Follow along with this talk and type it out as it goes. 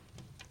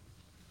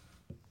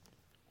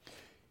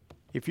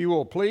If you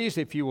will please,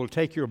 if you will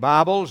take your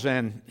Bibles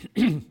and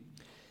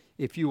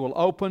if you will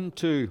open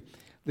to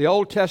the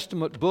Old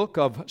Testament book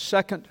of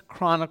 2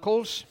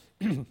 Chronicles,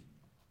 2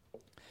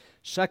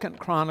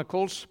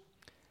 Chronicles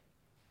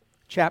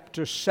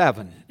chapter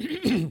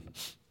 7.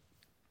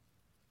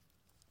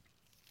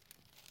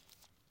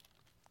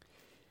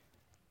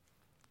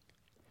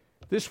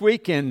 This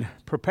week in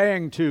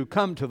preparing to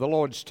come to the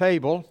Lord's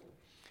table,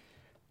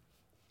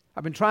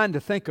 I've been trying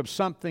to think of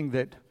something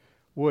that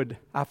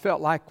I felt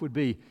like would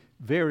be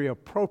very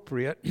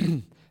appropriate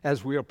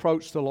as we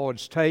approach the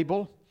Lord's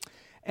table.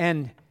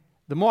 And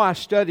the more I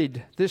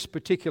studied this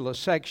particular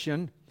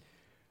section,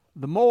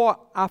 the more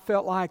I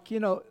felt like,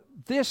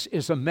 this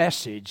is a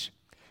message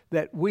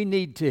that we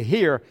need to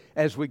hear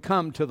as we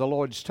come to the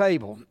Lord's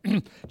table.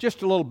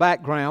 Just a little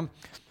background.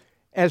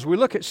 As we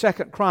look at 2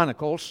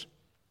 Chronicles,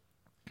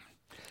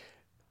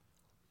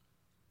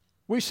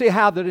 we see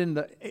how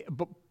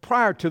that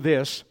prior to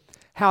this,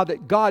 how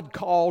that God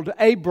called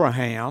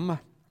Abraham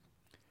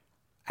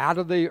out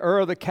of the Ur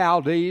of the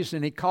Chaldees,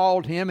 and He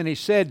called him and He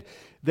said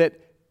that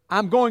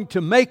I'm going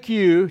to make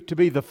you to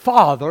be the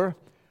father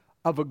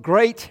of a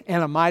great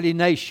and a mighty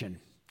nation.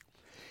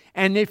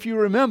 And if you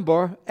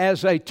remember,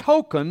 as a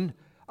token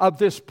of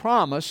this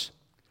promise,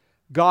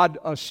 God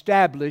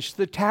established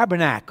the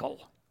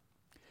tabernacle.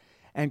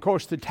 And of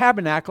course, the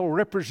tabernacle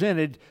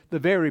represented the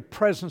very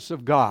presence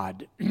of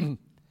God.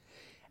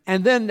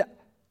 And then,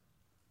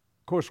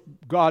 of course,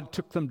 God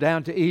took them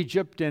down to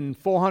Egypt, and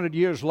 400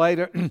 years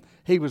later,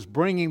 He was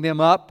bringing them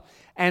up.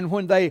 And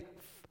when they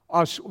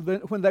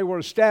were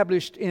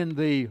established in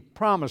the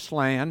Promised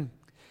Land,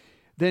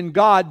 then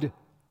God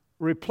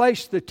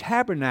replaced the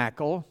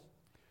tabernacle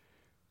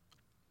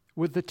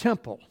with the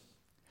temple.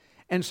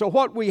 And so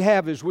what we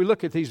have as we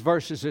look at these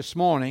verses this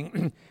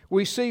morning,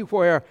 we see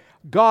where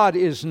God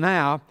is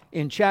now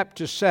in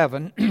chapter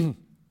 7,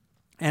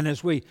 and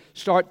as we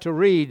start to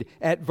read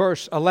at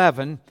verse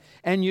 11,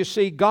 and you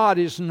see God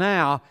is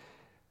now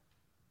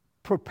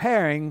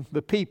preparing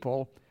the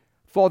people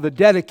for the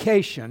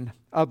dedication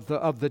of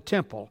the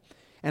temple.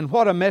 And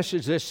what a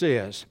message this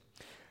is.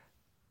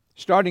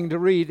 Starting to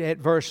read at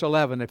verse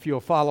 11, if you'll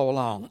follow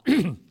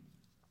along.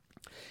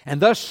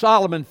 And thus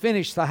Solomon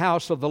finished the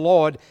house of the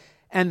Lord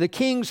and the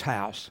king's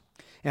house,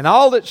 and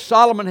all that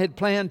Solomon had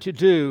planned to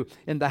do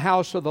in the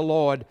house of the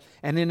Lord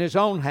and in his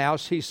own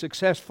house he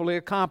successfully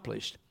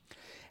accomplished.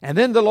 And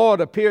then the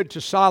Lord appeared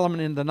to Solomon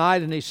in the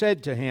night, and He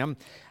said to him,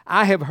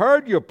 I have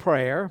heard your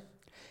prayer,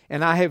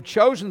 and I have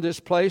chosen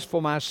this place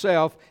for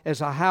myself as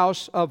a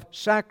house of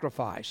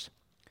sacrifice.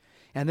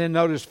 And then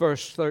notice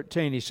verse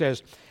 13, He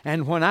says,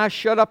 And when I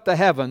shut up the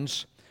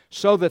heavens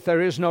so that there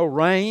is no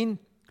rain,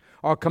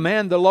 or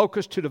command the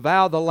locust to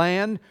devour the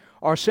land,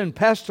 or send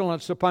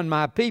pestilence upon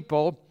my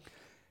people,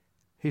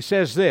 He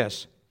says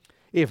this,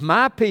 If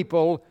my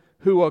people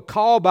who are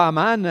called by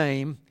my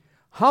name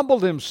humble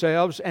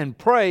themselves and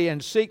pray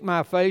and seek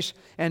my face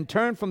and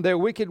turn from their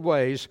wicked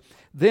ways,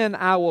 then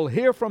I will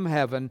hear from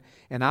heaven,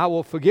 and I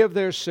will forgive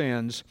their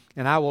sins,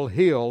 and I will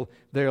heal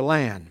their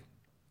land.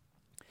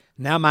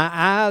 Now my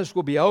eyes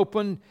will be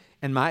open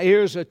and my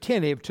ears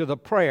attentive to the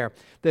prayer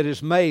that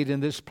is made in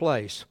this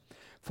place.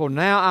 For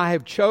now I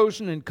have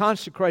chosen and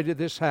consecrated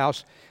this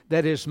house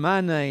that is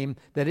my name,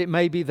 that it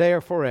may be there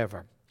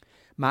forever.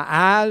 My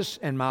eyes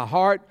and my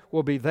heart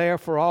will be there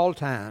for all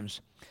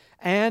times.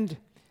 And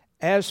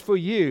as for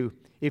you,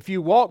 if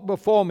you walk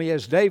before me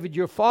as David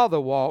your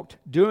father walked,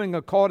 doing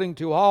according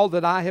to all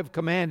that I have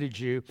commanded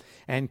you,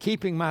 and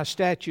keeping my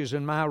statutes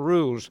and my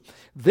rules,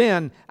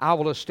 then I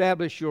will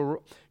establish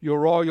your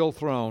royal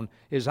throne,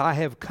 as I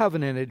have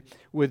covenanted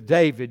with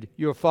David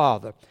your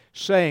father,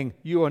 saying,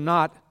 You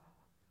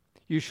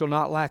shall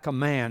not lack a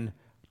man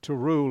to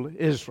rule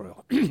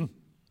Israel. And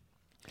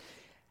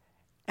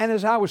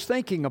as I was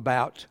thinking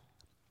about,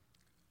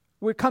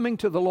 we're coming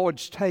to the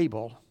Lord's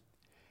table.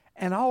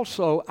 And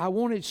also, I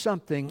wanted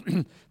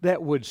something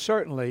that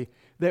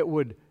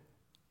would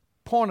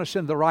point us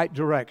in the right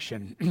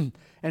direction.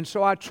 And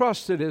so I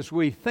trust that as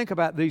we think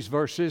about these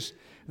verses,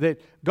 that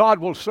God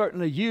will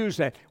certainly use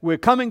that. We're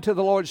coming to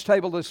the Lord's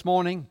table this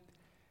morning,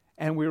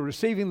 and we're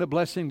receiving the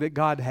blessing that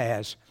God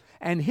has.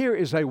 And here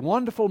is a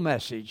wonderful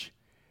message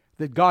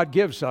that God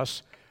gives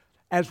us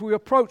as we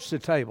approach the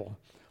table.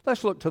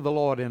 Let's look to the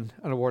Lord in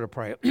a word of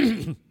prayer.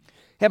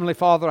 Heavenly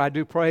Father, I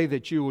do pray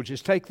that you will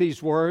just take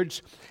these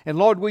words. And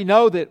Lord, we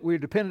know that we're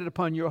dependent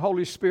upon your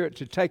Holy Spirit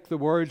to take the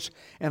words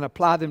and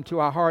apply them to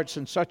our hearts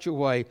in such a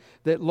way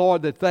that,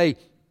 Lord, that they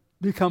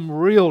become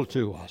real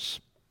to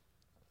us.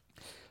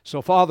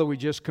 So, Father, we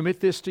just commit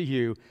this to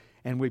you,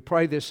 and we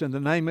pray this in the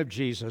name of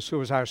Jesus, who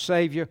is our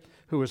Savior,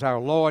 who is our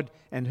Lord,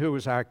 and who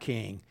is our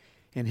King.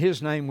 In His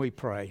name we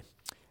pray.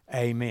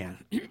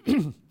 Amen.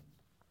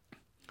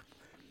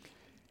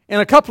 In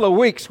a couple of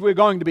weeks, we're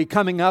going to be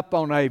coming up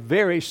on a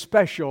very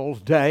special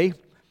day,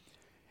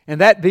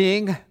 and that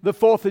being the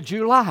 4th of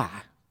July.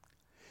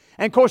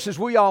 And of course, as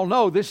we all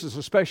know, this is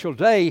a special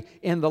day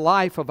in the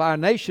life of our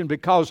nation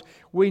because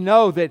we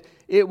know that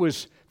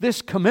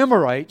this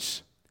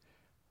commemorates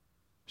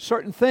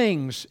certain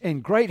things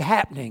and great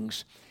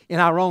happenings in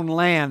our own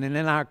land and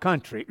in our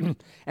country.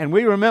 And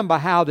we remember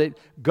how that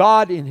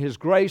God, in His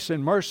grace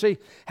and mercy,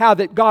 how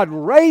that God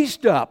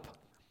raised up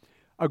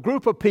a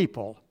group of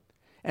people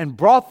and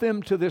brought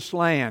them to this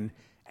land.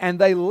 And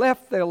they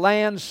left their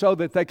land so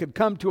that they could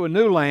come to a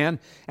new land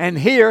and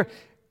here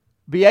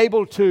be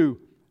able to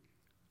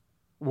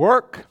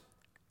work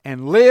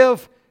and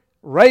live,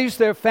 raise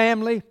their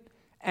family,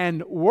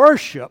 and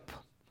worship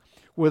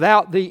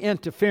without the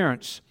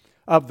interference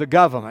of the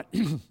government.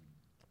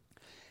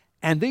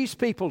 And these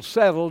people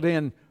settled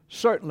in,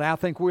 certainly I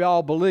think we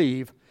all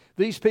believe,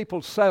 these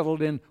people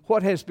settled in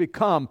what has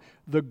become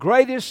the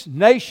greatest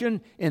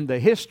nation in the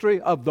history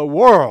of the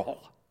world.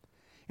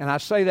 And I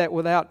say that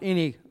without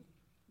any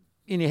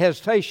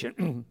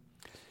hesitation.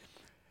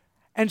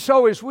 And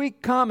so as we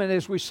come and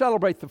as we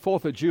celebrate the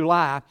 4th of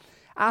July,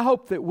 I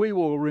hope that we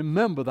will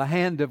remember the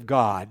hand of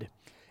God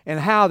and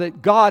how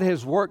that God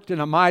has worked in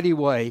a mighty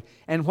way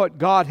and what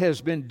God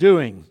has been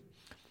doing.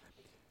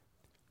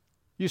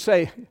 You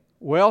say,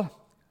 well,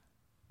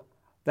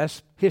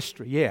 that's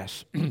history,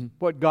 yes.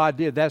 What God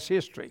did, that's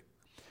history.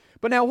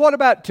 But now what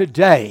about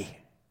today?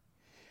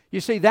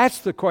 You see, that's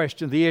the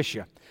question, the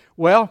issue.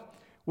 Well,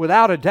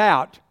 without a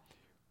doubt,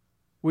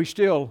 we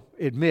still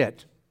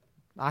admit,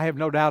 I have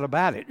no doubt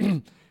about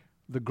it,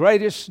 the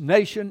greatest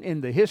nation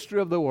in the history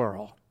of the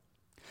world.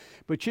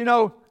 But you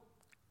know,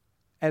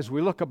 as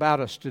we look about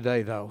us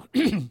today, though,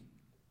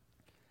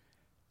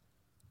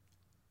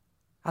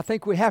 I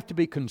think we have to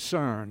be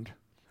concerned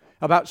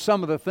about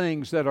some of the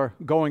things that are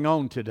going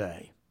on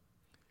today.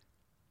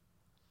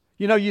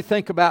 You know, you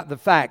think about the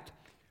fact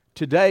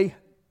today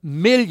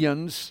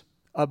millions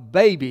of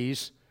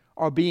babies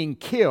are being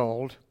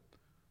killed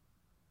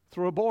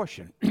through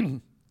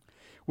abortion.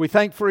 We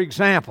think, for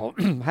example,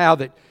 how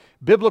that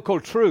biblical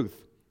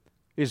truth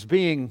is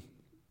being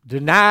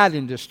denied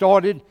and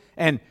distorted.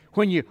 And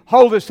when you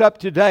hold this up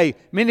today,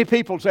 many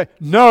people say,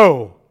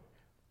 no,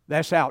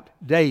 that's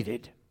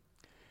outdated.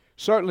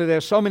 Certainly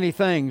there's so many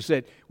things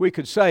that we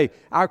could say.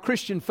 Our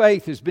Christian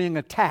faith is being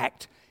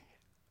attacked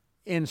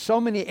in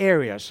so many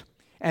areas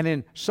and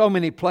in so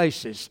many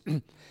places.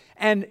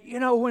 And, you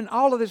know, when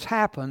all of this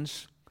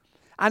happens,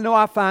 I know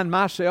I find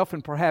myself,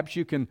 and perhaps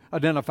you can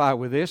identify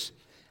with this,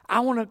 I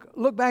want to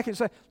look back and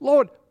say,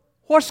 Lord,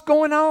 what's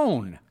going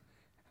on?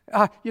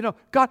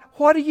 God,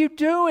 what are you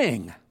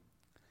doing?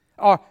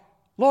 Or,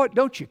 Lord,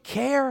 don't you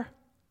care?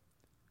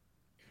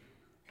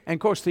 And, of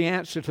course, the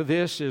answer to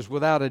this is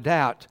without a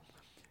doubt,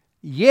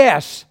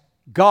 yes,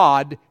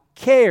 God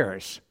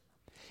cares.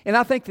 And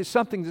I think that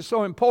something that's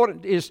so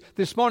important is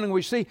this morning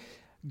we see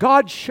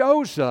God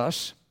shows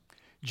us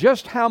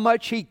just how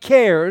much He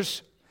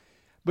cares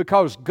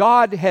because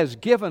God has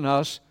given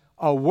us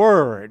a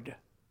word,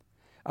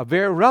 a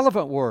very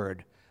relevant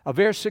word, a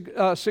very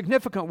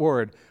significant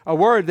word, a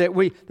word that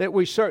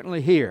we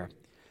certainly hear.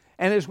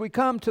 And as we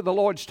come to the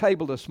Lord's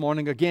table this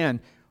morning, again,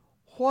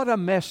 what a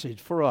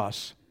message for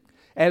us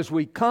as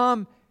we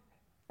come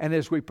and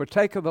as we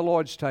partake of the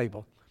Lord's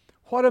table.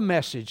 What a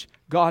message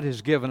God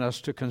has given us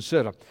to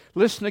consider.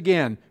 Listen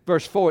again,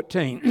 verse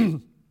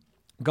 14.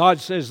 God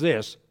says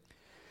this,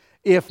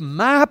 if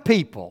my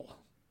people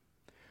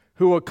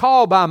who are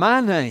called by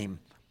my name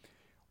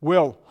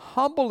will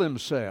humble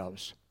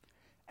themselves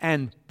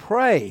and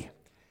pray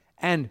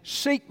and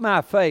seek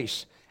my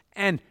face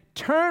and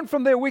turn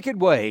from their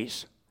wicked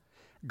ways,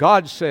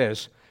 God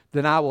says,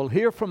 then I will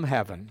hear from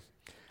heaven,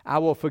 I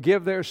will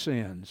forgive their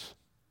sins,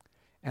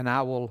 and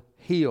I will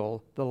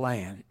heal the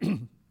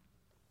land.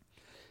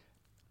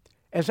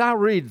 As I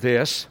read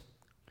this,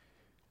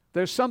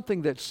 there's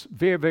something that's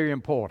very, very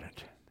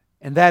important.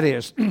 And that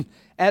is,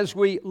 as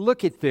we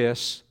look at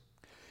this,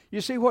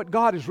 you see what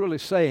God is really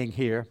saying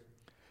here,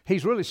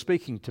 He's really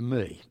speaking to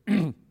me.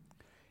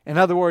 In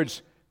other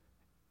words,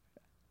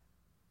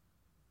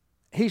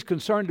 He's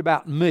concerned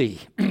about me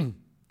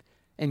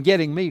and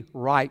getting me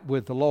right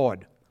with the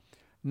Lord.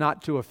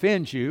 Not to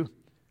offend you,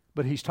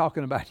 but He's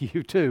talking about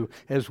you too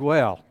as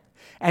well.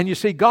 And you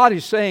see, God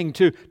is saying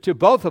to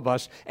both of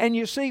us, and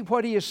you see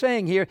what He is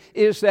saying here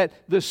is that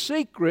the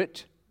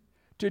secret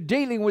to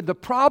dealing with the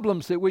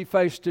problems that we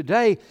face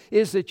today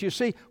is that you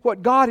see,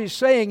 what God is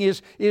saying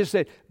is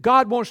that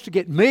God wants to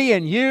get me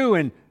and you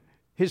and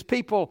His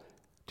people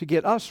to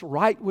get us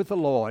right with the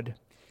Lord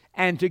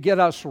and to get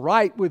us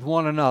right with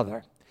one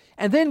another.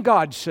 And then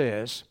God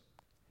says,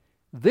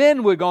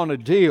 then we're going to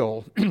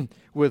deal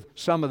with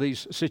some of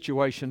these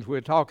situations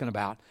we're talking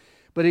about.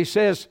 But He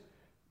says,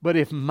 but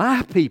if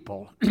my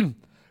people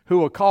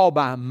who are called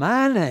by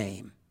my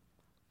name,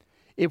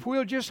 if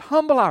we'll just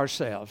humble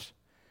ourselves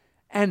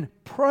and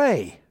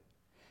pray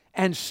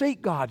and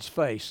seek God's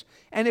face,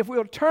 and if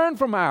we'll turn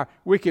from our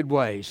wicked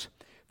ways,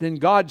 then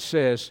God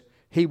says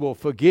He will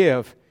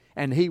forgive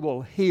and He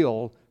will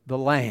heal the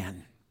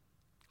land.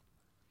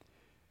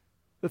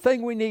 The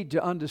thing we need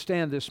to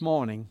understand this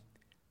morning,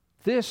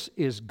 this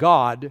is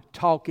God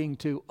talking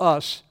to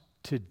us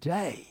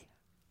today.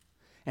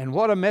 And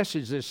what a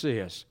message this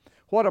is.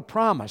 What a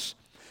promise.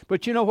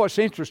 But you know what's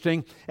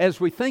interesting? As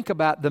we think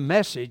about the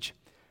message,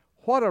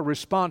 what a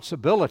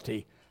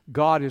responsibility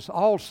God is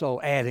also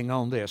adding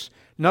on this.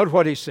 Note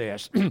what he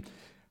says.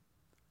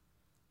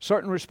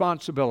 Certain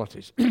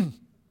responsibilities.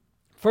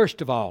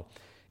 First of all,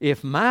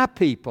 if my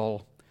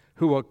people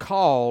who are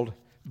called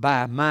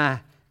by my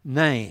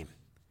name.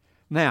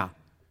 Now,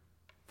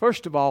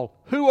 first of all,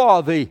 who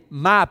are the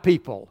my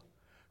people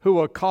who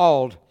are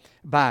called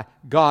by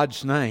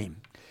God's name?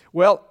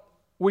 Well,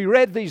 we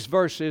read these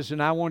verses,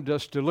 and I wanted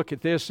us to look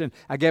at this, and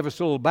I gave us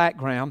a little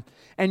background.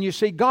 And you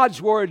see,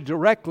 God's word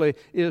directly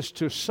is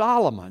to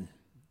Solomon.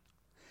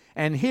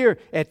 And here,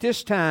 at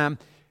this time,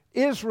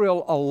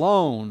 Israel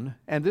alone,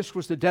 and this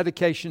was the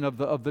dedication of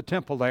the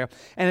temple there,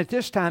 and at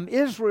this time,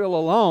 Israel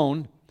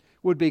alone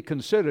would be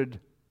considered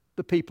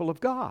the people of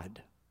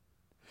God.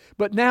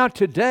 But now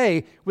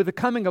today, with the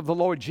coming of the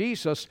Lord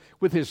Jesus,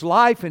 with His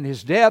life and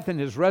His death and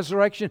His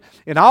resurrection,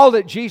 and all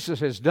that Jesus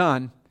has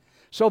done,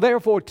 so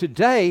therefore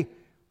today,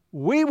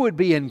 we would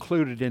be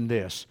included in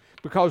this,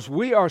 because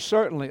we are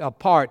certainly a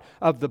part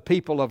of the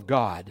people of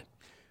God.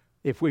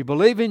 If we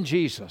believe in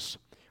Jesus,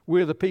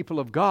 we're the people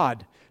of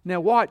God. Now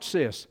watch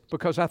this,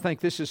 because I think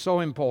this is so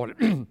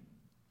important.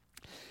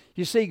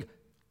 You see,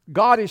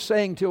 God is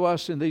saying to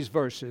us in these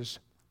verses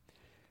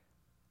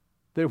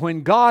that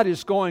when God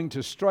is going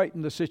to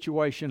straighten the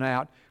situation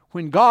out,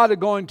 when God is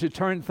going to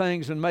turn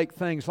things and make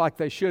things like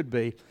they should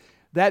be,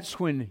 that's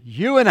when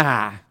you and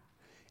I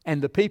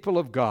and the people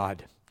of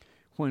God,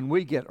 when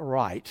we get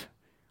right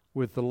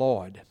with the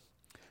Lord.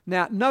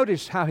 Now,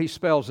 notice how he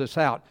spells this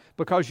out,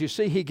 because you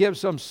see, he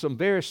gives them some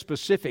very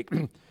specific.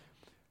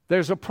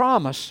 There's a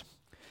promise,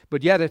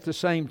 but yet at the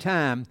same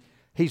time,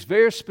 he's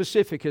very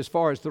specific as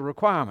far as the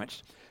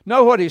requirements.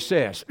 Know what he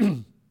says.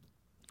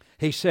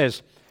 He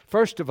says,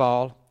 first of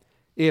all,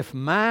 if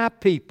my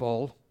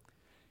people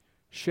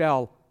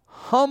shall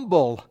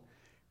humble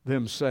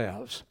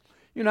themselves.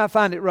 You know, I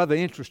find it rather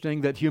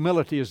interesting that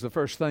humility is the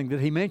first thing that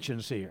he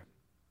mentions here.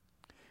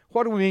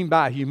 What do we mean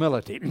by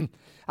humility?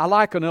 I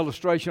like an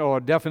illustration or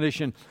a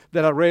definition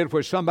that I read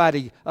where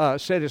somebody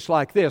said it's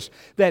like this,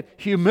 that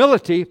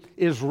humility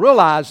is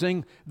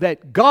realizing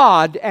that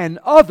God and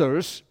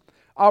others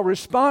are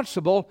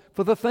responsible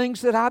for the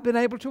things that I've been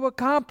able to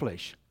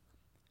accomplish.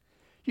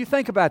 You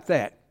think about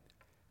that.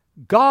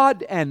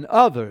 God and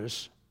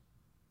others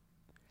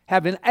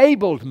have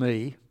enabled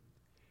me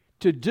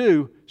to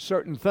do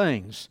certain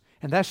things,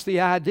 and that's the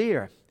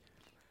idea.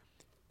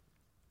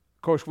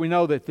 Of course, we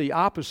know that the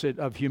opposite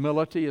of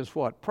humility is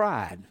what?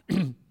 Pride.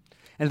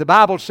 And the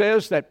Bible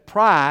says that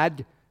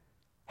pride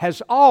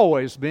has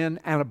always been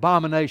an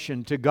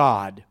abomination to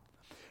God.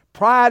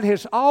 Pride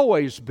has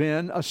always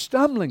been a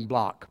stumbling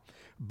block,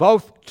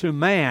 both to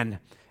man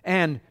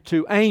and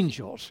to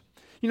angels.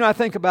 You know, I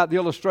think about the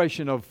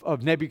illustration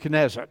of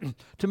Nebuchadnezzar.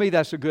 To me,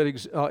 that's a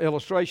good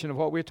illustration of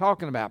what we're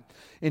talking about.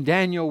 In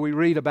Daniel, we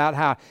read about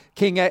how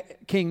King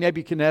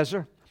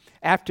Nebuchadnezzar,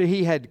 after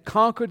he had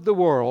conquered the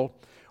world,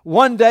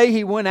 one day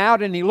he went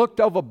out and he looked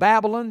over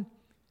Babylon,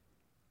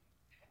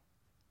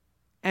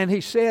 and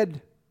he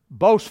said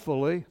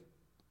boastfully,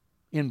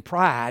 in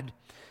pride,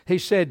 he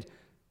said,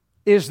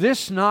 "Is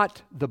this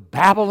not the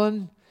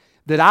Babylon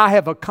that I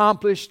have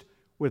accomplished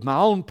with my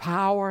own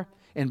power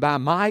and by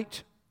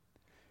might?"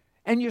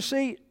 And you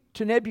see,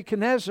 to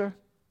Nebuchadnezzar,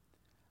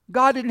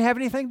 God didn't have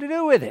anything to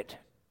do with it.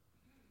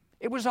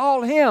 It was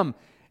all him,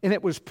 and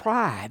it was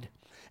pride.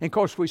 And of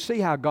course, we see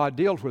how God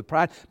deals with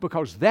pride,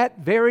 because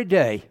that very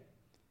day,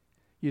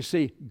 you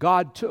see,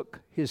 God took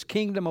his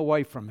kingdom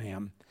away from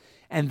him.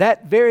 And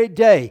that very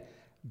day,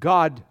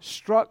 God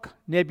struck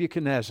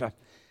Nebuchadnezzar,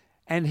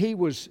 and he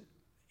was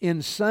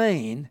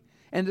insane.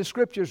 And the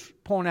scriptures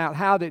point out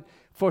how that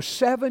for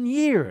 7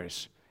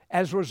 years,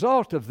 as a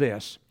result of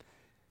this,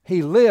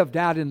 he lived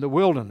out in the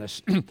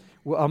wilderness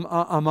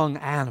among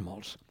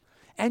animals.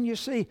 And you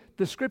see,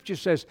 the scripture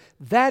says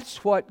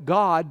that's what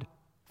God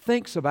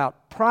thinks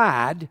about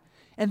pride,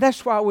 and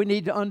that's why we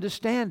need to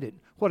understand it,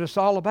 what it's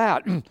all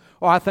about.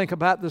 Or I think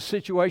about the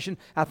situation,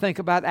 I think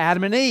about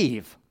Adam and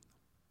Eve.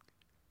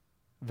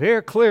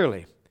 Very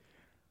clearly,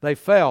 they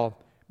fell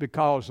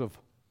because of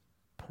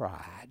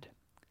pride.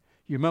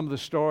 You remember the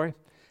story?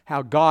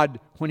 How God,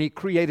 when he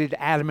created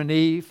Adam and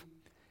Eve,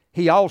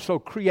 he also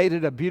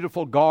created a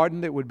beautiful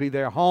garden that would be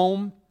their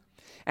home,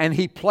 and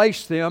he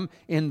placed them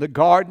in the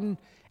garden.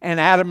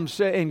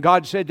 And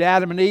God said to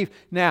Adam and Eve,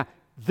 "Now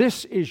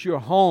this is your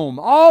home.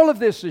 All of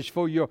this is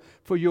for your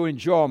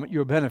enjoyment,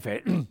 your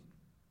benefit."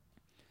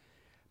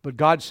 But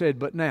God said,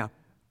 "But now,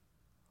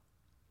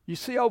 you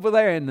see over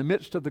there in the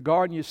midst of the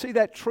garden, you see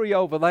that tree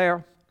over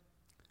there?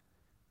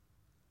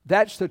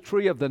 That's the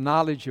tree of the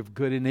knowledge of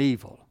good and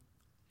evil.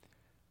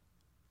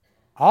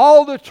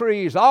 All the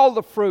trees, all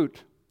the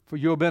fruit for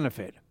your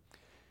benefit."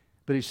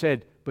 But he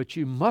said, "But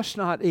you must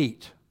not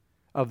eat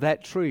of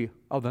that tree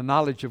of the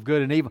knowledge of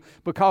good and evil,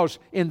 because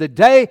in the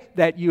day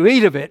that you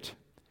eat of it,"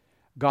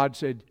 God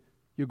said,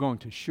 "you're going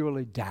to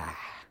surely die."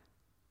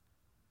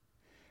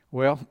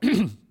 Well,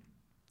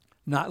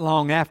 not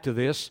long after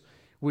this,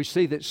 we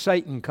see that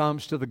Satan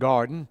comes to the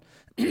garden.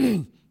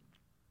 And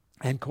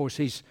of course,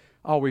 he's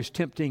always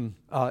tempting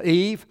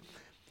Eve.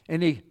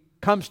 And he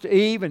comes to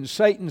Eve, and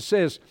Satan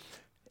says,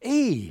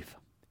 Eve,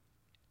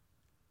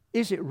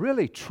 is it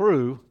really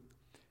true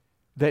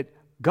that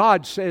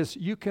God says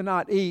you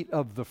cannot eat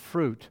of the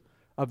fruit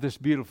of this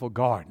beautiful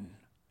garden?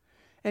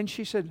 And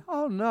she said,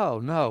 oh,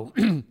 no,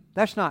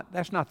 that's not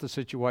the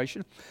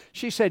situation.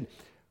 She said,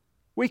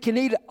 we can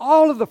eat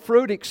all of the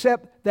fruit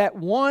except that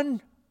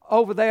one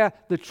over there,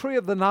 the tree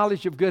of the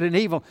knowledge of good and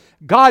evil.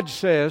 God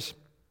says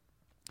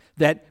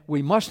that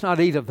we must not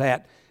eat of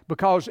that,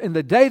 because in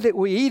the day that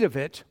we eat of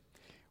it,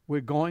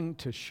 we're going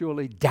to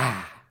surely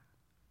die.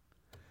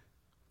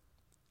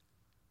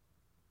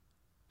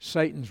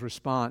 Satan's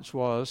response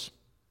was,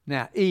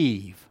 now,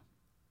 Eve,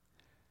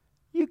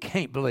 you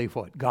can't believe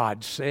what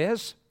God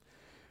says.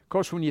 Of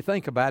course, when you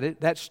think about it,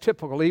 that's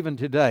typical even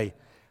today.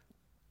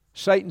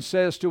 Satan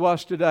says to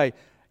us today,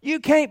 you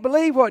can't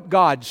believe what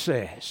God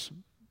says.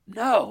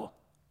 No.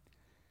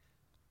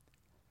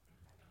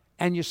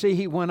 And you see,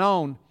 he went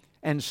on,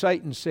 and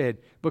Satan said,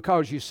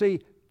 because you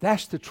see,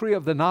 that's the tree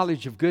of the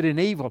knowledge of good and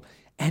evil.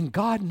 And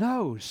God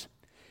knows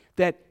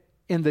that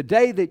in the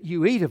day that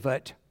you eat of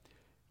it,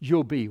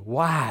 you'll be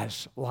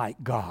wise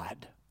like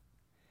God.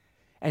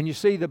 And you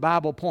see, the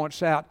Bible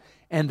points out,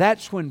 and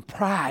that's when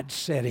pride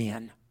set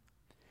in.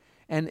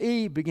 And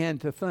Eve began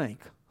to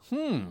think,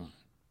 be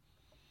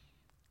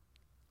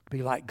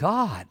like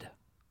God.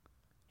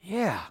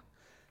 Yeah,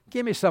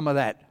 give me some of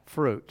that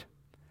fruit.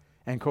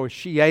 And of course,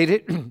 she ate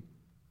it, and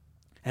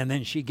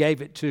then she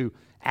gave it to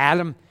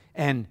Adam,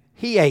 and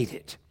he ate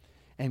it.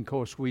 And of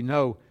course, we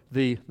know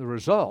the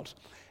result.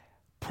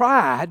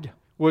 Pride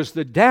was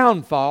the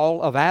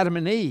downfall of Adam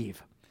and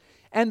Eve.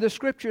 And the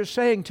Scripture is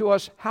saying to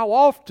us how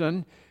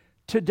often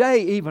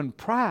today even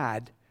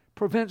pride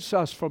prevents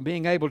us from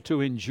being able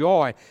to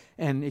enjoy,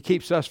 and it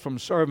keeps us from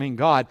serving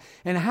God.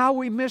 And how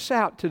we miss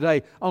out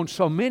today on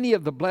so many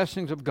of the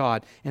blessings of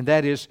God, and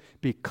that is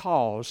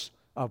because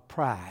of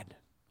pride.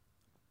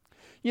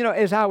 You know,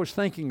 as I was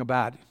thinking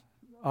about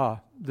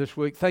this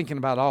week, thinking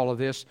about all of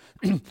this,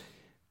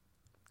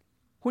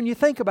 when you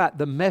think about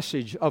the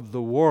message of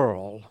the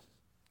world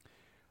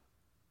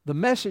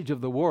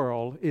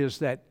is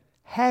that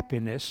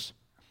happiness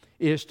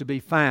is to be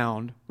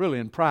found really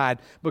in pride,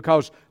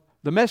 because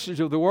the message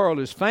of the world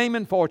is fame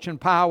and fortune,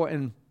 power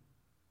and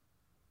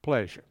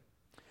pleasure.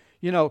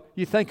 You know,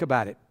 you think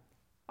about it.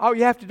 All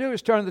you have to do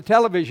is turn the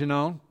television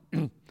on,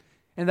 and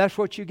that's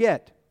what you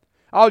get.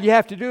 All you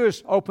have to do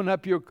is open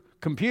up your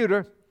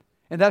computer,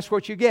 and that's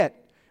what you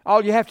get.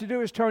 All you have to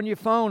do is turn your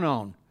phone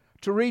on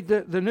to read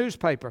the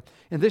newspaper,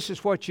 and this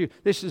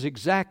is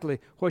exactly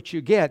what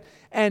you get.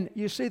 And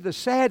you see, the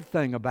sad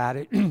thing about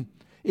it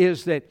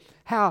is that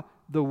how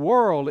the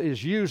world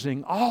is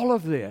using all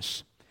of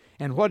this,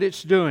 and what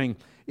it's doing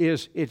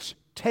is it's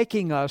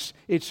taking us,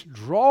 it's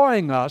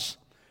drawing us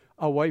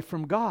away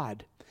from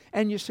God.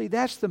 And you see,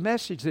 that's the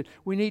message that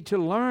we need to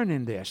learn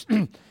in this.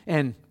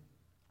 And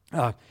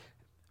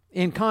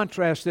in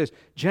contrast, this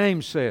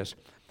James says,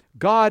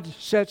 God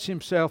sets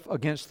himself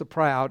against the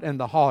proud and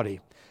the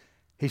haughty.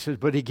 He says,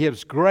 but he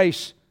gives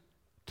grace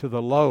to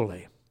the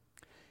lowly.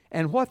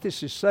 And what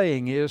this is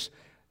saying is,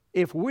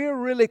 if we're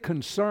really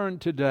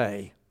concerned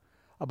today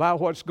about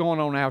what's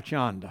going on out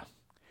yonder,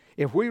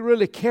 if we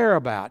really care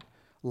about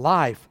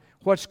life,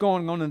 what's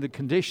going on in the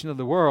condition of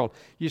the world,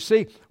 you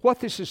see, what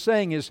this is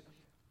saying is,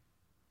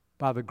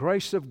 by the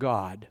grace of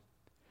God,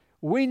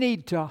 we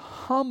need to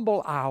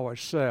humble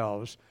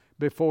ourselves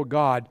before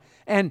God.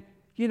 And,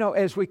 you know,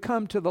 as we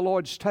come to the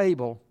Lord's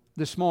table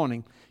this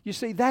morning, you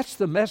see, that's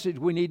the message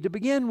we need to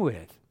begin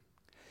with.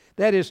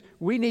 That is,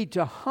 we need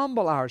to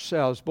humble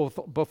ourselves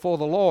before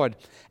the Lord,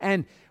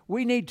 and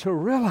we need to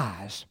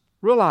realize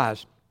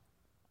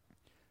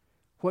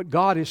what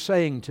God is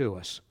saying to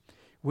us.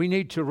 We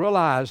need to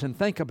realize and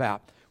think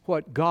about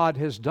what God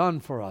has done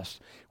for us.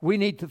 We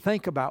need to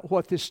think about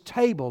what this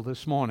table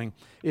this morning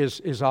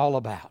is all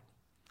about.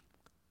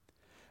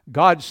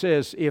 God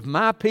says, if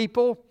my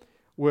people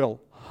will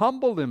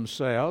humble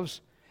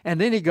themselves, and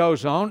then he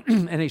goes on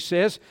and he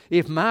says,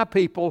 if my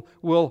people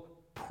will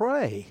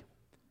pray.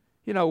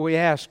 You know, we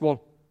ask,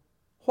 well,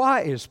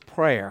 why is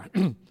prayer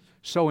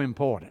so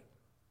important?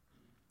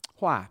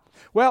 Why?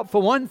 Well,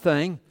 for one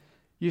thing,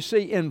 you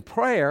see, in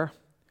prayer,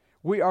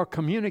 we are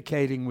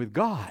communicating with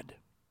God.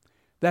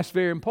 That's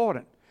very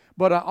important.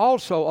 But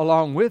also,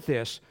 along with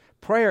this,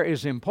 prayer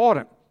is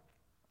important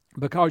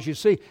because, you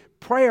see,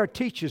 prayer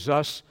teaches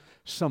us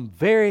some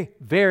very,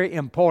 very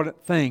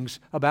important things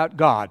about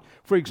God.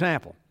 For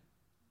example,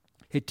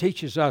 it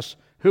teaches us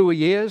who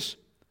He is,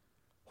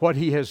 what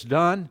He has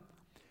done,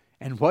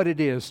 and what it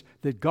is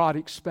that God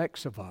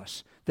expects of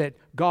us, that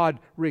God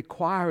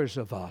requires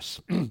of us.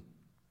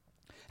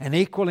 And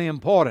equally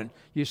important,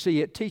 you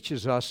see, it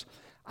teaches us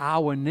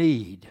our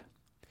need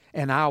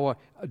and our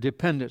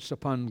dependence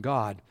upon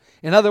God.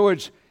 In other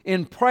words,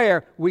 in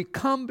prayer, we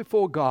come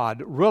before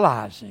God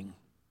realizing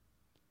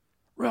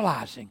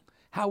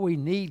how we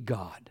need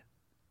God.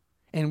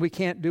 And we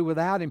can't do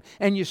without Him.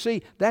 And you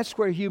see, that's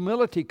where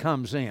humility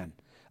comes in.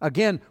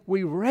 Again,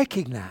 we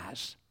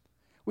recognize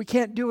we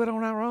can't do it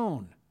on our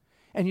own.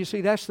 And you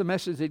see, that's the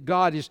message that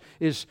God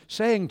is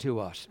saying to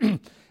us.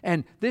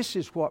 And this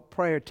is what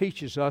prayer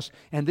teaches us,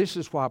 and this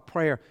is why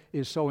prayer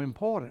is so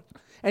important.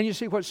 And you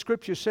see, what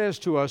Scripture says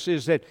to us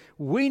is that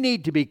we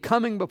need to be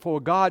coming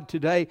before God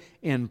today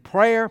in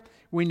prayer.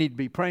 We need to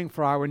be praying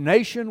for our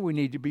nation. We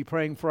need to be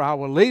praying for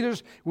our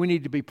leaders. We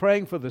need to be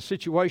praying for the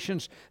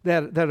situations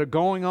that are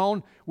going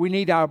on. We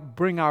need to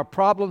bring our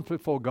problems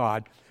before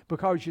God.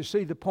 Because you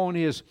see, the point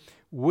is,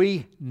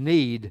 we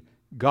need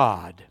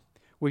God.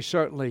 We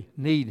certainly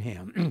need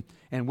Him,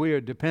 and we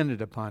are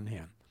dependent upon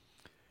Him.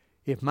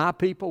 If my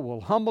people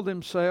will humble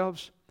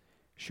themselves,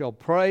 shall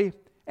pray,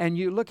 and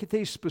you look at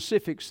these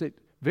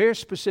various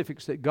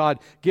specifics that God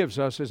gives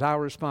us as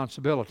our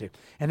responsibility.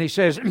 And He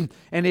says,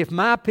 and if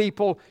my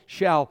people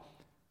shall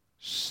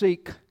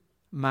seek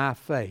my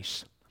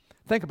face.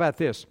 Think about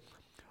this.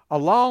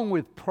 Along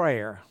with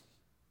prayer,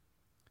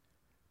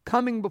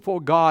 coming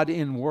before God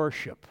in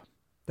worship,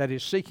 that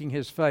is seeking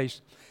His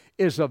face,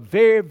 is a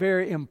very,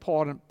 very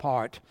important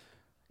part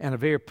and a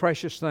very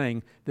precious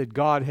thing that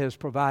God has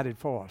provided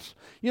for us.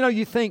 You know,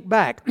 you think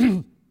back,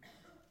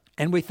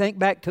 and we think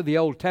back to the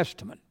Old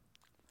Testament,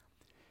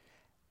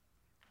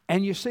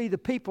 and you see the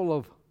people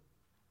of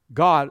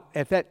God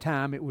at that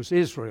time, it was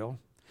Israel,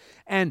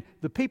 and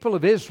the people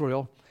of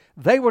Israel,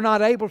 they were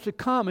not able to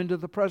come into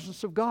the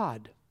presence of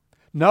God.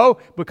 No,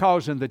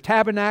 because in the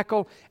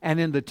tabernacle and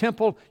in the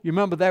temple, you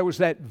remember there was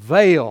that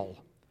veil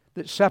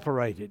that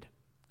separated.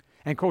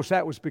 And of course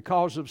that was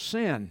because of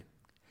sin.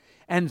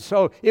 And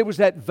so it was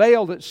that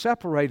veil that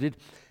separated,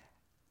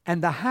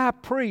 and the high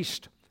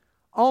priest,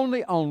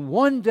 only on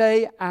one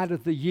day out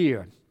of the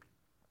year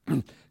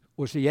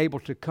was he able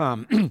to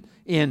come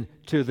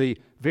into the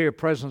very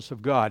presence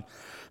of God.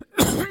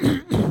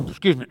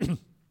 Excuse me.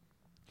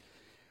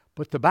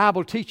 But the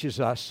Bible teaches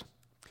us,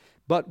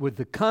 but with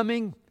the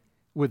coming,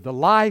 with the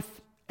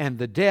life and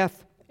the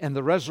death and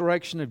the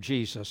resurrection of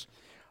Jesus,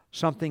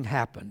 something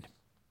happened,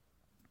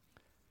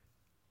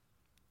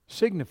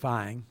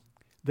 signifying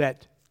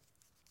that,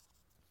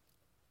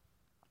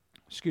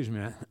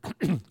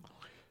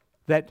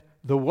 that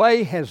the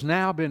way has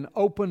now been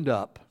opened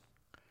up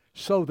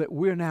so that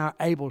we're now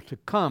able to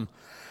come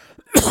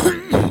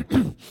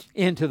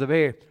into the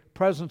very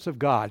presence of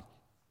God.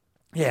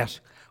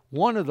 Yes,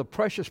 one of the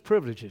precious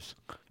privileges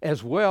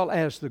as well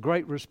as the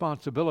great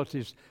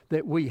responsibilities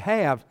that we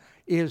have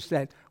is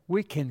that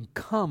we can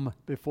come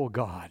before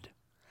God,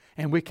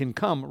 and we can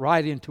come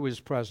right into His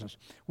presence.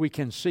 We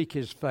can seek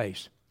His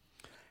face.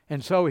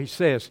 And so He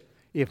says,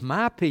 if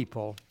my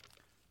people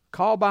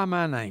call by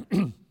my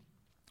name,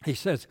 He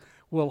says,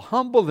 will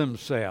humble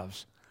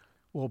themselves,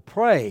 will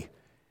pray,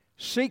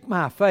 seek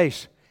my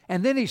face.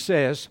 And then He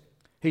says,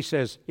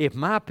 if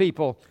my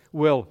people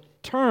will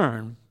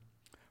turn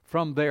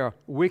from their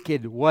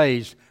wicked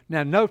ways.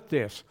 Now note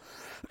this.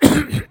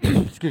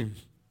 Excuse me.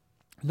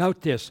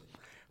 Note this.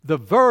 The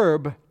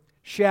verb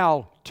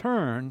shall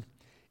turn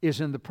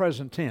is in the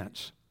present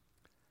tense.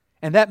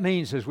 And that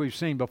means, as we've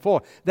seen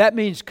before, that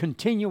means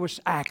continuous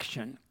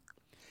action.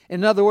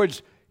 In other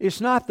words,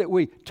 it's not that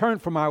we turn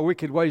from our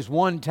wicked ways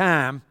one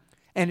time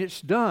and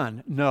it's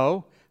done.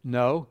 No.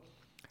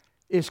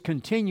 It's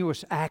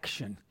continuous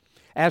action.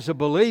 As a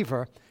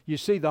believer, you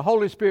see, the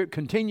Holy Spirit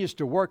continues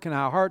to work in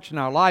our hearts and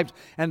our lives,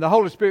 and the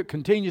Holy Spirit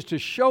continues to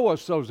show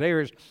us those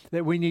areas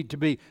that we need to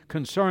be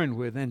concerned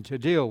with and to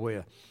deal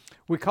with.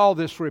 We call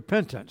this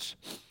repentance.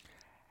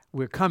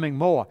 We're coming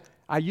more.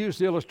 I used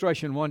the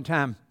illustration one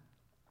time,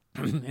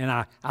 and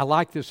I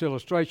like this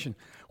illustration,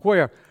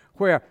 where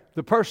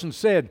the person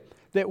said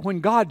that when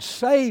God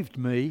saved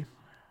me,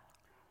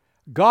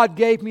 God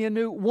gave me a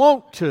new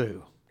want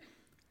to.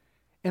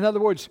 In other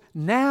words,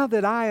 now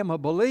that I am a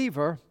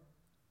believer,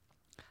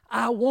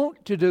 I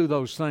want to do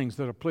those things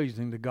that are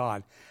pleasing to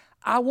God.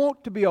 I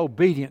want to be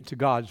obedient to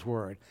God's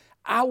Word.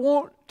 I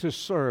want to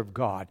serve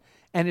God.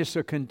 And it's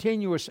a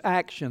continuous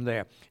action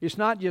there. It's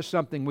not just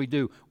something we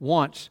do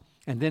once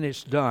and then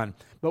it's done,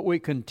 but we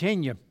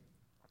continue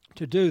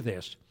to do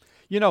this.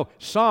 You know,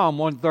 Psalm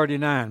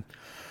 139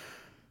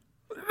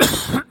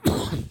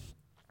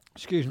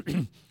 excuse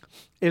me,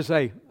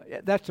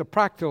 that's a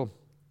practical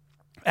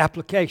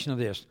application of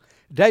this.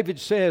 David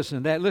says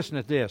in that, listen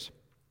to this.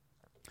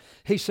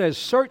 He says,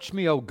 search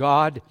me, O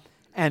God,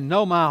 and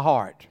know my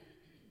heart.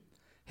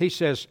 He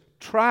says,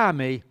 try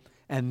me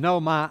and know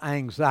my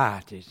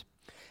anxieties,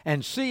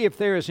 and see if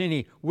there is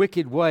any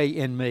wicked way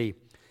in me,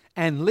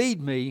 and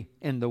lead me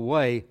in the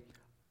way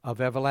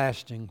of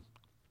everlasting.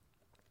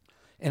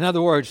 In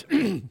other words,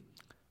 you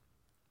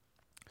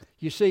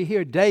see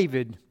here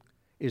David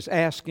is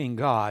asking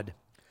God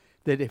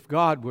that if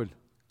God would,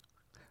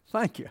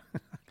 thank you.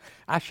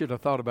 I should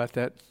have thought about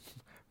that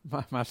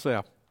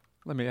myself.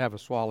 Let me have a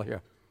swallow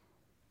here.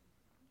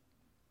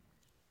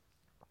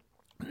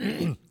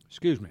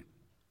 Excuse me.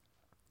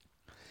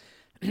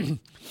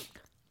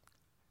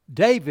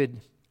 David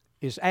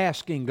is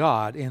asking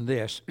God in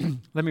this.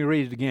 Let me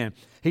read it again.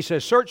 He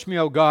says, search me,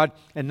 O God,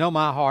 and know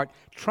my heart.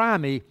 Try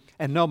me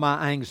and know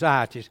my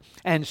anxieties,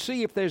 and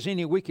see if there's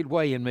any wicked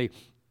way in me,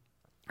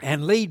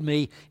 and lead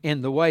me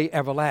in the way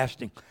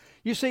everlasting.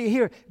 You see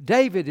here,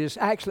 David is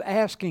actually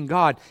asking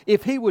God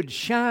if he would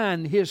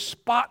shine his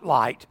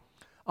spotlight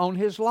on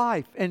his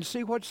life and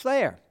see what's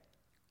there.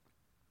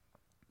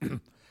 Of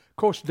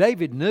course,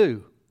 David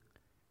knew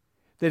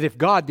that if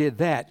God did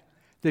that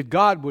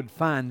God would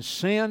find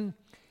sin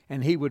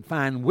and he would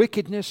find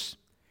wickedness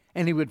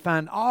and he would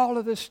find all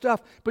of this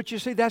stuff. But you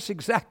see, that's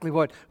exactly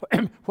what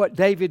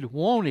David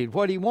wanted,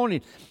 what he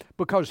wanted,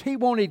 because he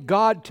wanted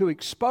God to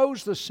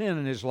expose the sin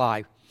in his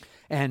life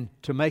and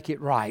to make it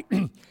right.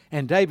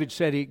 And David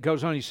said, he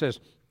goes on, he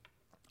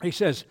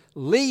says,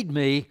 lead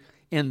me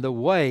in the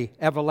way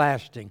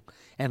everlasting.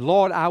 And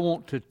Lord, I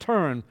want to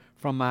turn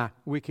from my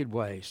wicked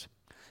ways.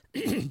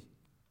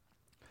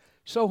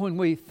 So when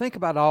we think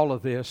about all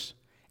of this,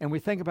 and we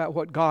think about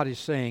what God is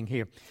saying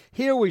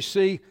here we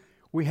see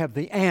we have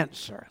the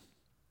answer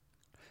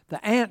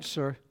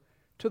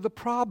to the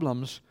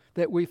problems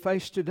that we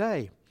face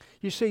today.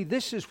 You see,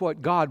 this is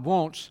what God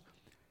wants,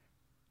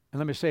 and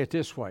let me say it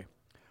this way.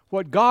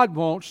 What God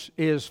wants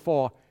is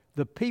for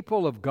the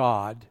people of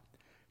God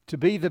to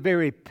be the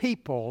very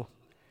people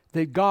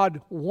that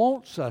God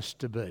wants us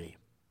to be.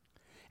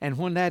 And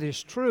when that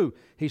is true,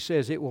 He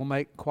says it will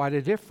make quite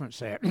a difference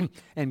there.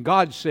 And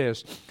God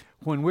says,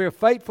 when we're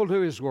faithful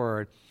to His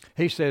Word,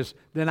 He says,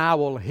 then I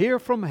will hear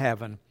from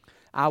heaven,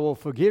 I will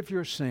forgive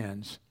your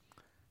sins,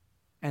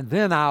 and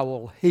then I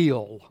will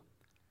heal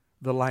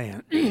the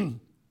land.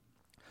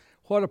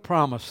 What a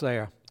promise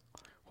there.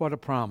 What a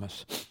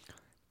promise.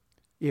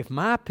 If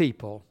my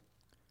people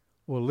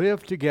will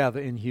live together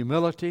in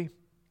humility,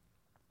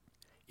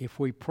 if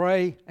we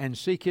pray and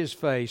seek His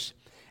face,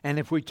 and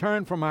if we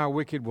turn from our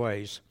wicked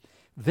ways,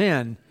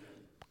 then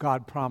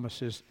God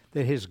promises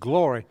that His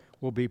glory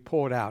will be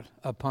poured out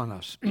upon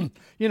us.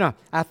 You know,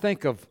 I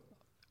think of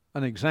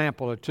an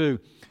example or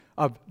two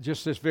of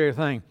just this very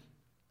thing.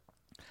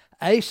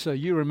 Asa,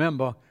 you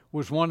remember,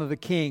 was one of the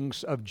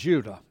kings of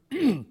Judah.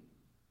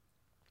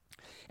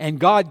 And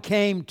God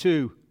came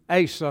to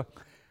Asa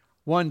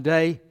one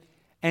day,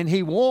 and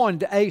He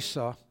warned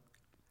Asa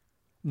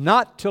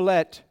not to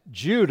let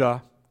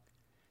Judah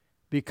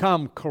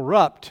become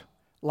corrupt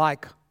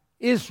like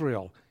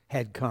Israel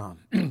had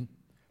come.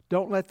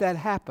 Don't let that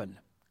happen.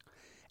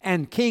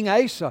 And King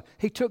Asa,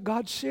 he took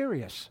God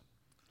serious.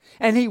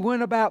 And he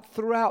went about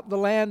throughout the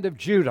land of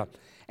Judah.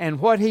 And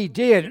what he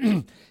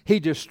did, he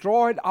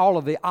destroyed all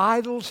of the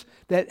idols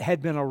that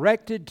had been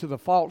erected to the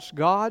false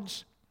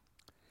gods.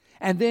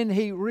 And then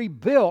he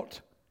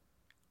rebuilt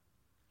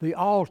the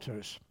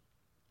altars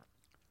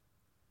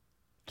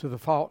to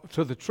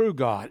the true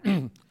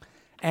God.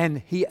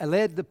 And he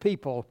led the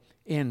people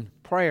in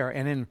prayer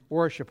and in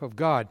worship of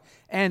God.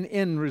 And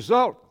in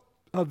result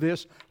of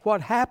this,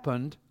 what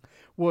happened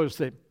was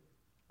that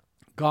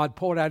God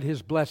poured out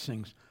His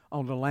blessings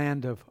on the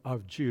land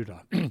of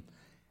Judah.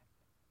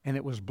 And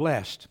it was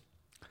blessed.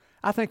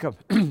 I think of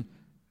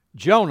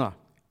Jonah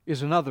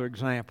is another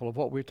example of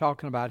what we're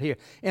talking about here.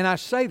 And I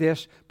say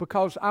this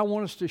because I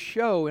want us to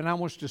show and I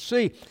want us to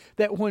see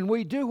that when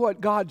we do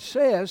what God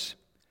says,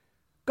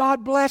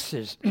 God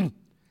blesses.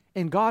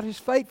 And God is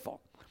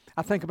faithful.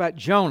 I think about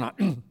Jonah.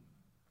 You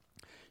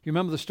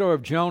remember the story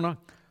of Jonah?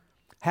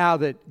 How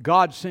that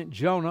God sent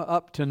Jonah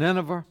up to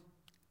Nineveh,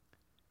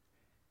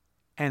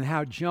 and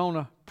how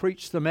Jonah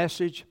preached the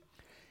message.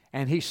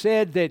 And he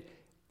said that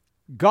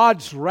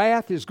God's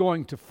wrath is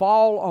going to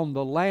fall on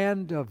the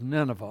land of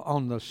Nineveh,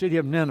 on the city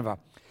of Nineveh,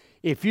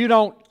 if you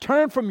don't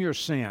turn from your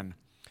sin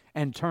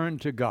and turn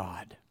to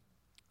God.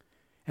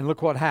 And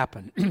look what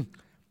happened.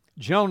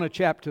 Jonah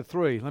chapter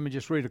 3. Let me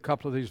just read a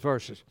couple of these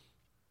verses.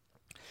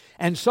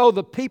 And so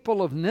the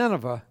people of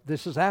Nineveh,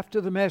 this is after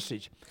the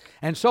message,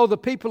 and so the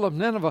people of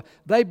Nineveh,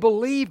 they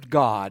believed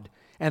God,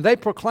 and they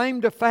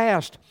proclaimed a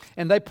fast,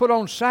 and they put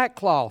on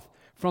sackcloth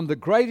from the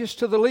greatest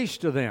to the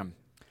least of them.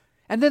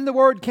 And then the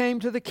word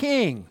came to the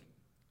king,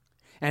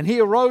 and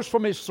he arose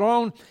from his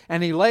throne,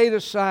 and he laid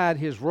aside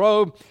his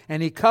robe,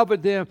 and he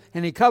covered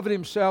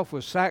himself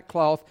with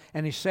sackcloth,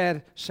 and he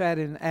sat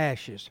in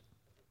ashes.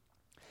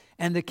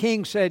 And the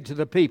king said to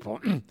the people,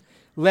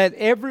 let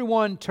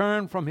everyone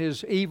turn from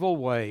his evil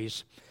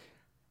ways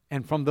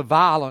and from the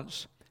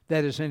violence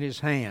that is in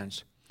his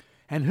hands.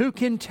 And who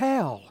can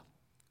tell?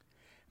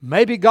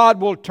 Maybe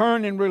God will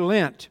turn and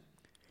relent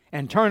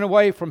and turn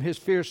away from His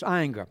fierce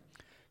anger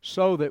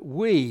so that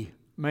we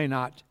may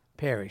not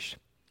perish.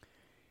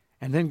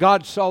 And then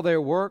God saw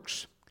their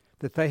works,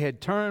 that they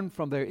had turned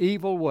from their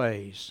evil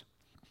ways.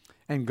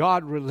 And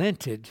God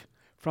relented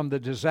from the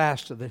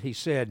disaster that He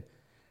said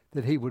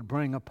that He would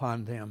bring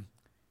upon them.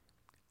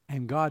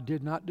 And God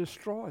did not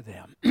destroy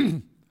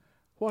them.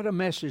 What a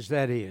message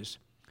that is.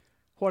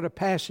 What a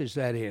passage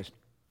that is.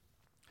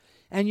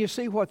 And you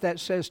see what that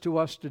says to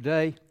us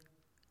today?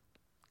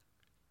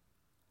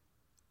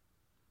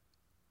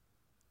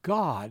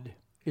 God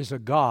is a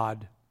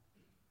God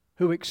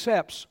who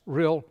accepts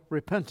real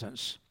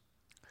repentance.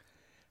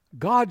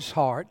 God's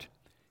heart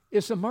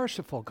is a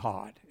merciful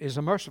God, is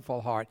a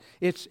merciful heart.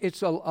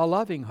 It's a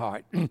loving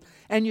heart.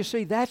 And you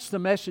see, that's the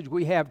message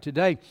we have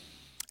today.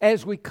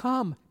 As we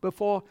come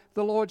before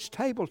the Lord's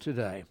table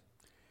today,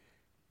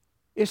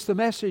 It's the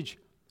message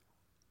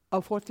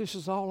of what this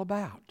is all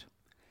about.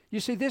 You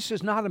see, this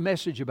is not a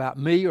message about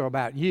me or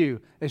about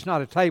you. It's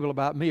not a table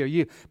about me or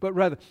you, but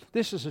rather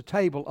this is a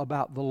table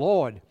about the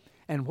Lord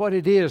and what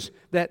it is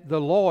that the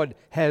Lord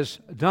has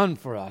done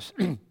for us.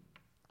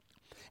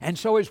 And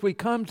so as we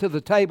come to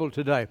the table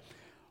today,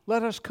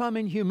 let us come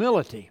in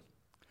humility,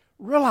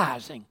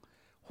 realizing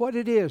what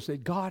it is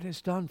that God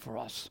has done for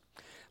us.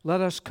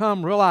 Let us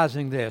come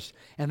realizing this,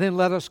 and then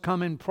let us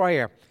come in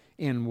prayer,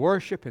 in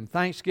worship and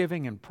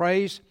thanksgiving and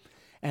praise,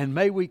 and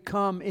may we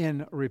come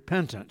in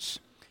repentance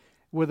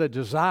with a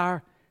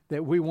desire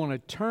that we want to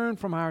turn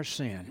from our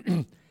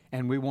sin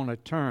and we want to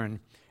turn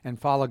and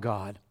follow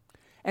God.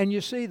 And you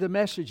see, the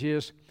message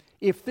is,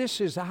 if this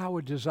is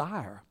our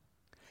desire,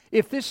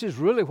 if this is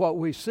really what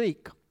we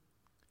seek,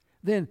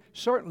 then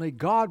certainly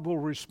God will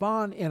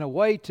respond in a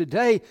way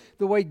today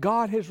the way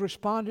God has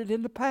responded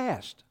in the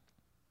past.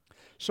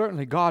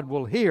 Certainly God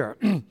will hear.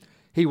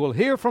 He will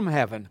hear from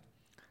heaven.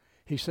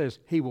 He says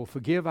He will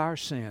forgive our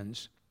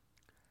sins.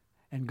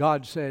 And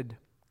God said,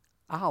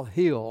 I'll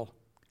heal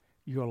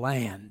your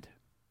land.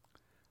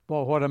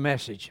 Boy, what a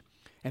message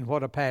and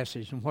what a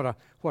passage and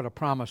what a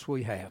promise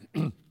we have.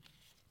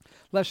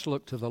 Let's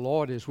look to the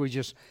Lord as we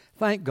just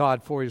thank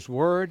God for His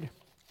Word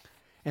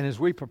and as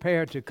we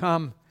prepare to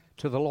come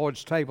to the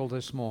Lord's table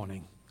this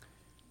morning.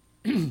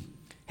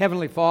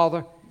 Heavenly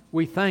Father,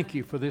 we thank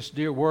You for this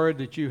dear Word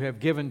that You have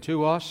given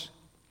to us.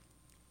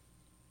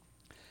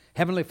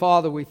 Heavenly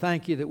Father, we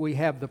thank You that we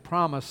have the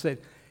promise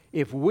that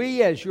if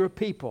we as Your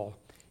people,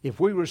 if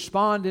we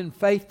respond in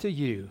faith to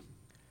You,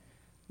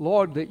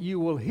 Lord, that You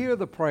will hear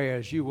the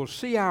prayers, You will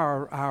see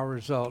our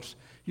results,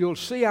 You'll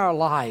see our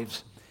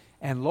lives,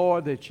 and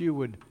Lord, that You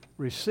would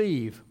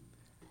receive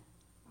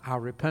our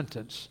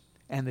repentance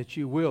and that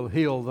You will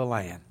heal the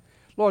land.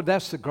 Lord,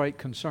 that's the great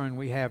concern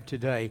we have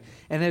today.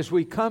 And as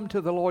we come to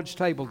the Lord's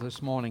table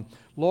this morning,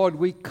 Lord,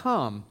 we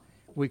come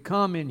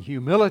in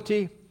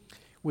humility.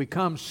 We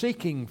come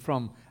seeking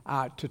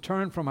to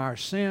turn from our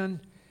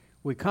sin.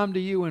 We come to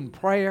You in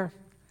prayer.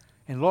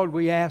 And Lord,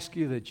 we ask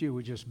You that You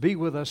would just be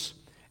with us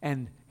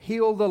and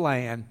heal the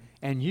land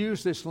and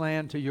use this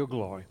land to Your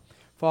glory.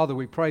 Father,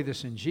 we pray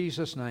this in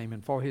Jesus' name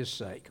and for His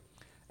sake.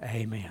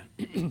 Amen.